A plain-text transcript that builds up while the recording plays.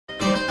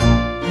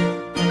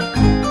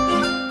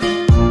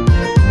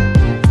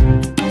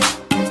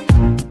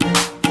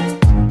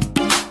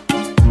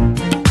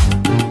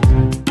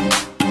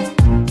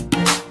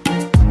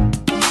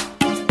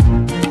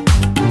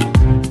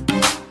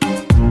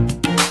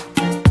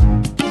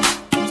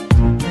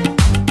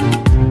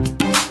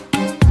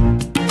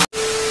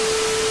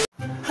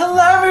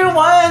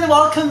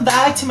welcome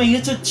back to my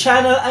YouTube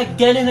channel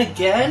again and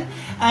again.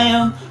 I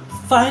am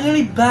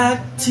finally back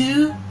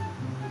to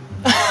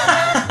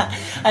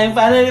I'm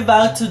finally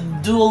back to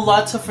do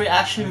lots of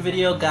reaction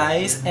video,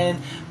 guys. And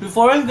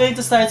before I'm going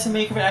to start to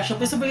make reaction,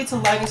 please don't forget to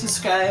like and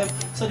subscribe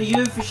so that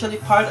you're officially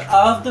part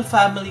of the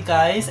family,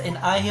 guys. And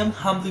I am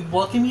humbly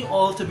welcoming you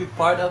all to be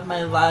part of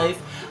my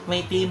life,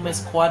 my team, my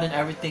squad, and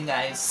everything,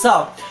 guys.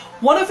 So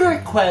one of your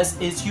requests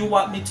is you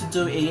want me to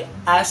do a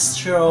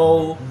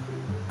ASTRO,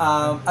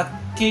 a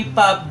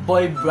K-pop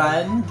boy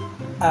band.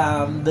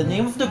 The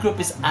name of the group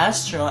is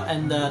ASTRO,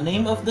 and the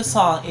name of the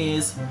song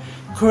is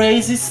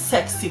Crazy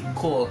Sexy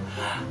Cool.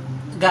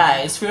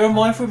 Guys, for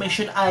more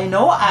information, I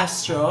know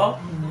ASTRO.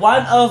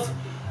 One of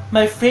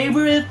my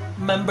favorite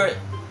member,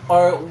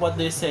 or what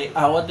they say,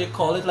 what they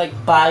call it, like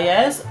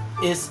bias,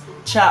 is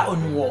Cha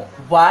Eun-woo.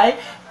 Why?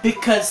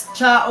 Because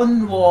Cha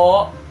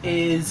Eun-woo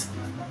is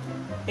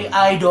an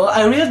idol.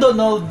 I really don't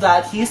know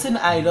that he's an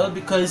idol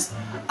because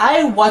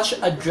I watched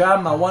a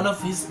drama, one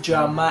of his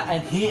drama,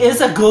 and he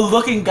is a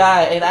good-looking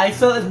guy, and I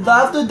fell in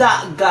love with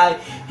that guy.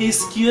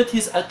 He's cute,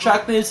 he's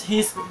attractive,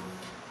 he's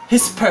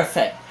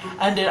perfect.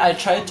 And then I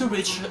tried to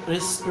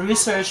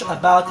research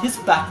about his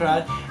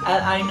background,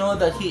 and I know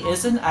that he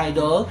is an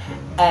idol,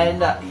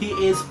 and he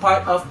is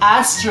part of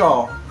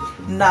ASTRO.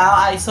 Now,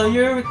 I saw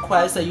your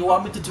request that you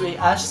want me to do a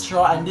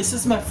ASTRO, and this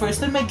is my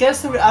first time, I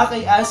guess, to react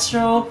a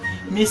ASTRO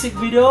music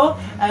video.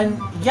 And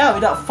yeah,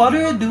 without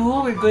further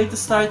ado, we're going to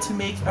start to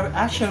make our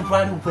reaction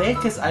right away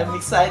because I'm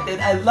excited.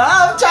 I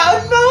love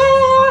Cha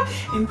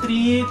Eun-woo! In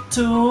 3,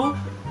 2,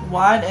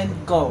 1,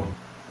 and go.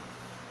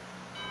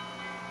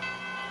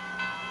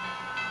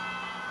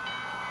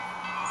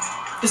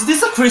 Is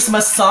this a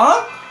Christmas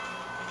song?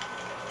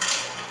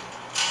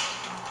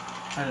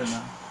 I don't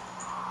know.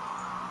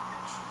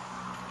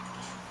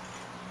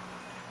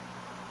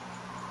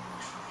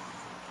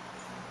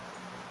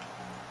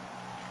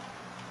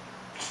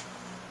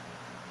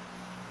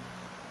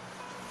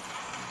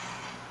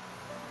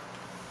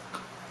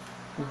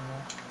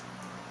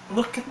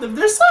 Look at them,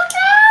 they're so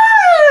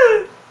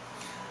cute!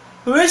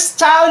 Where's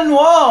Cha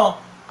Eun-woo?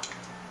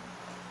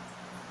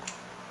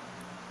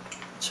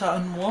 Cha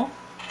Eun-woo?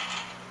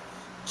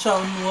 Cha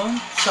Eun-woo?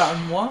 Cha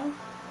Eun-woo?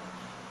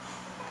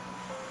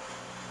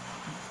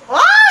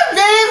 Ah,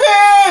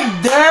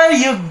 David! There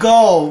you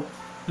go!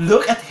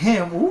 Look at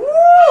him! Woo!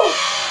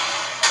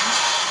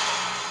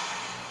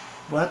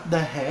 What the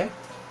heck?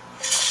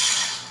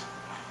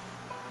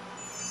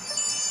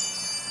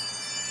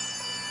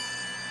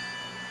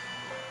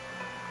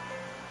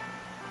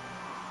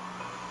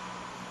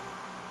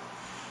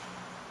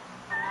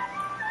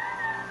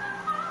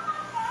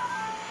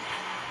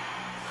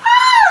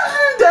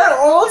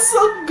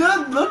 Also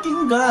good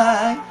looking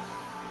guy.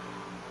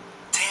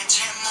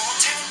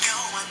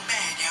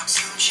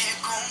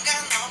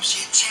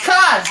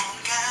 God.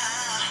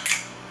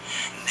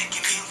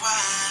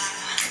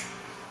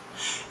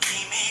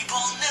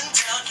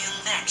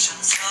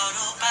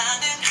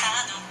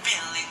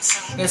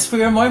 Guys, for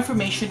your more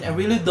information, I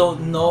really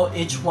don't know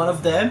each one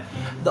of them.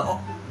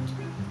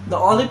 The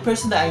only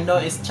person that I know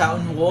is Cha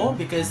Eun-woo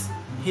because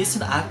he's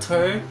an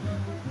actor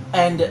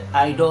and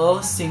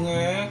idol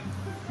singer.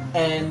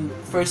 And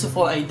first of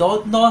all, I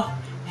don't know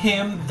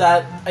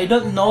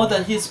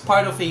that he's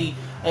part of a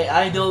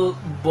idol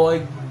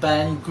boy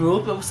band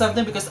group or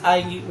something, because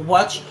I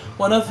watched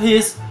one of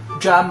his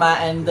drama,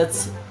 and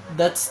that's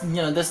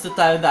the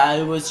time that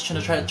I was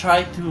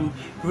try to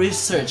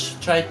research,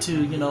 try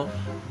to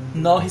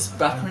know his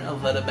background a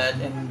little bit,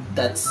 and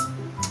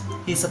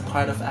he's a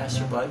part of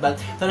Astro Boy.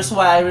 But that's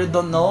why I really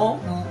don't know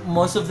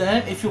most of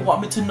them. If you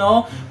want me to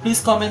know,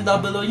 please comment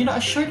down below,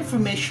 a short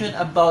information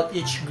about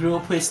each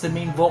group, who is the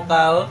main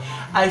vocal.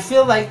 I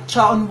feel like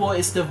Cha Eun-woo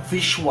is the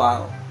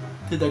visual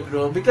to the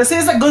group because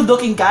he's a good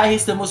looking guy.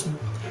 He's the most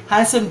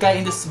handsome guy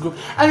in this group.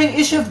 I mean,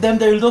 each of them,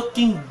 they're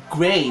looking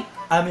great.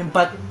 I mean,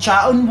 but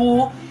Cha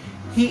Eun-woo,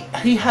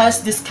 he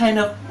has this kind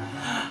of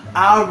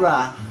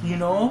aura,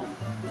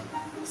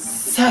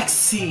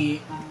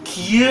 sexy,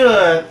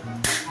 cute.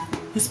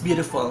 He's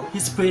beautiful.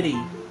 He's pretty.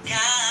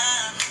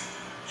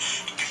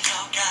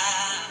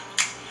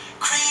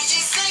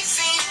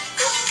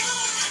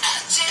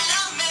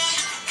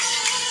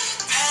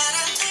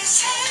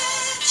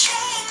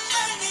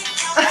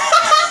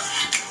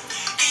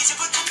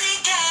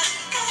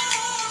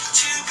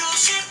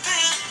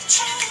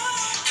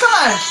 Come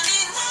on!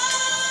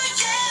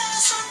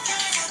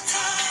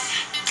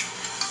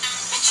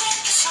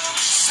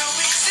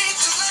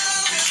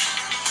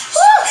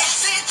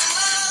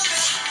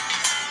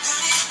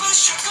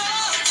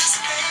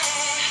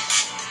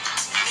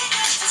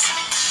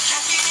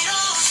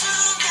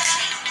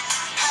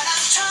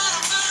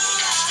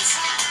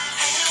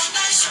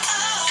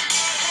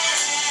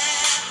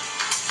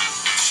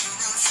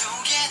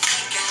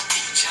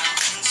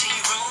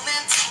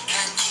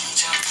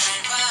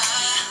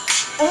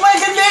 Oh my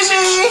god,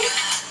 baby!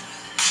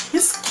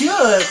 He's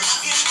cute!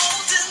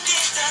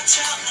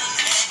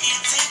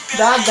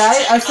 That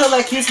guy, I feel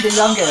like he's the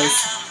youngest.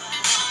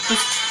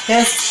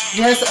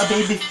 He has a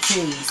baby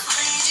face.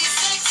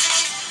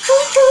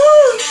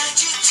 Woohoo!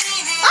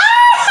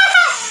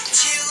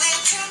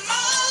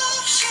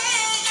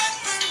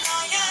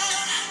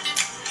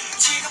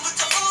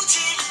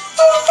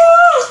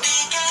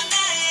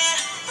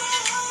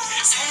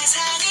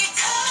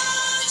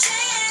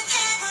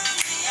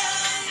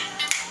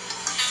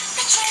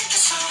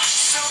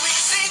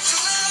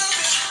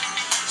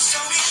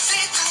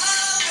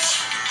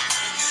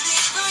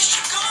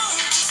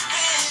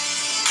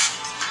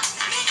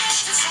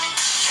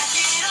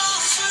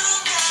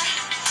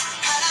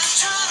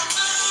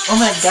 Oh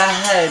my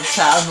god,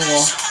 Chan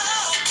Wo.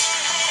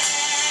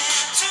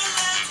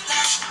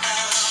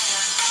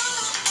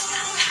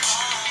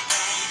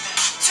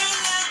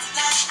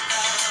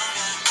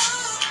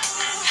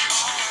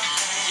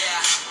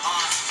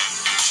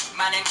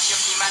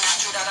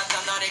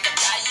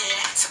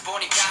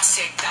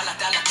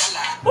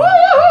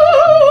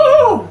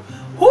 Woo!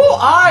 Who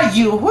are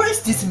you? Who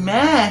is this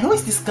man? Who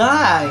is this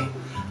guy?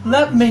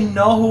 Let me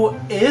know who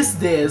is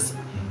this.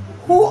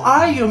 Who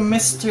are you,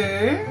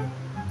 mister?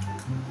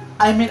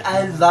 I mean,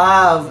 I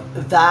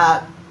love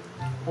that,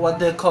 what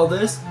they call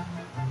this?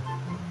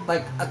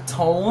 Like a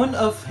tone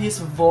of his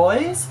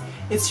voice.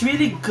 It's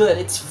really good.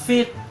 It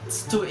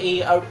fits to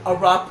a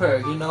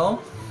rapper, you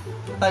know?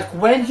 Like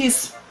when he's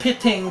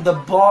spitting the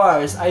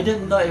bars, I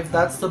didn't know if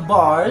that's the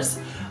bars,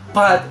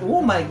 but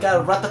oh my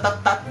god,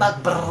 ratatatat,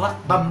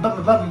 bam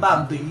bam bam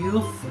bam. Do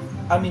you,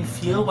 I mean,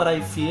 feel what I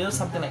feel?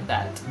 Something like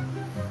that.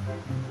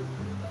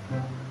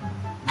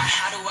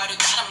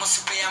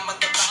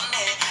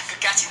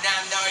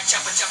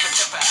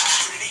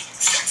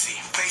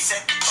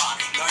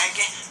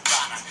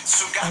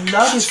 I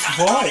love his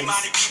voice.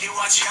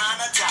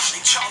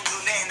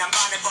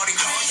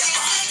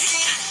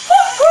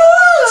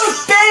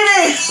 Woohoo,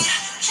 baby!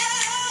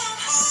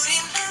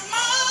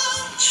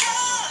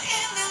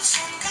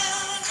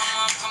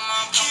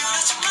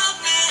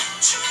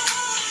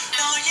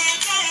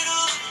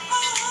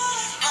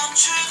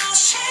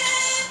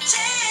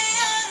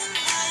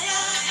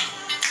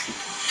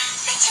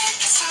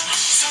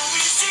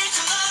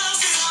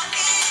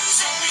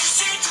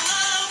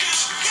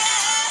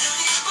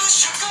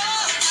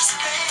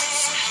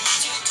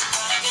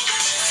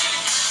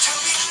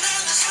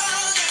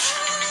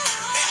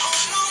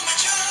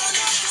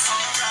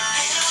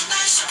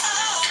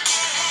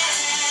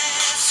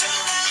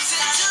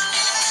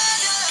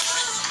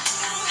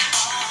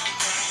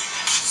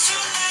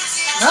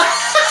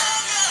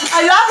 I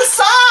love the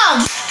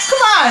song!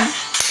 Come on!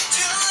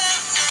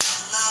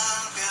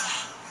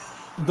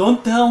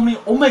 Don't tell me.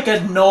 Oh my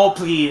god, no,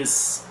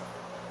 please.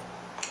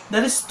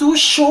 That is too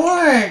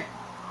short.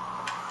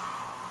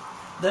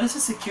 That is a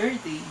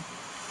security.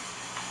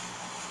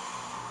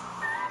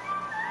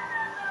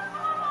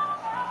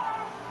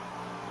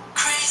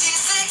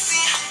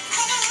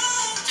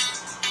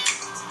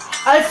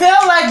 I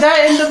feel like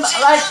they're in the,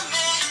 like,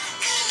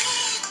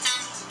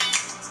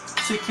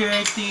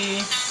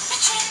 security.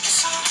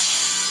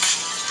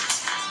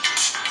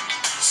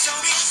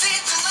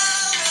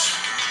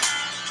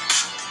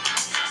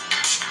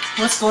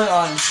 What's going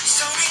on?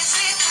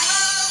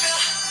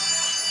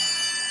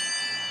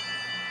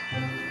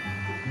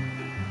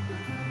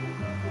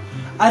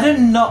 I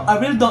don't know. I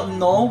really don't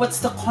know what's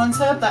the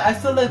concept. I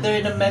feel like they're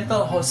in a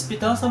mental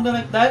hospital, something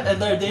like that, and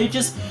they're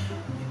just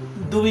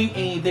doing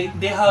a,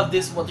 they have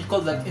this, what you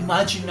call, like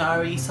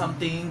imaginary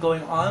something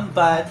going on.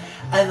 But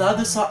I love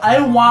the song. I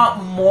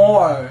want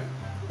more.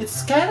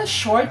 It's kind of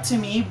short to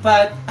me,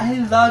 but I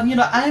love, you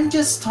know, I'm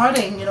just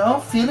starting, you know,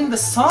 feeling the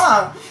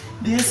song.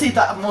 Do you see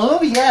that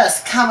move?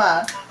 Yes, come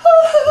on.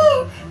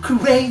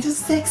 Courageous,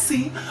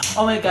 sexy.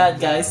 Oh my god,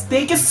 guys.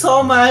 Thank you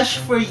so much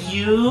for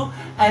you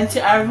and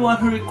to everyone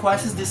who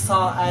requested this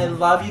song. I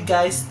love you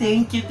guys.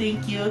 Thank you,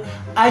 thank you.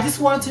 I just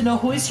want to know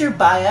who is your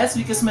bias,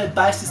 because my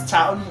bias is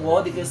Chan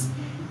Wo, because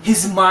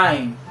he's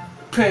mine.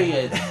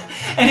 Period.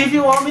 And if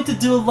you want me to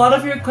do a lot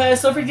of your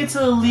requests, don't forget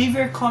to leave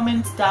your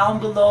comments down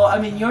below.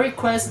 I mean, your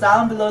requests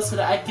down below, so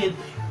that I could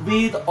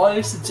read all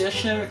your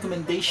suggestion,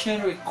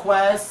 recommendation,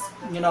 requests,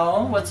 you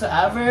know,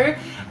 whatsoever.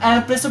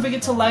 And please don't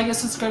forget to like and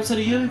subscribe so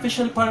that you're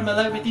officially part of my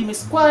Like My Team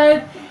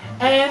squad.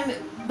 And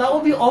that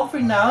will be all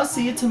for now.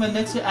 See you to my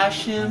next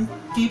reaction.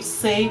 Keep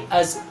safe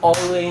as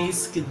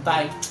always.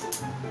 Goodbye.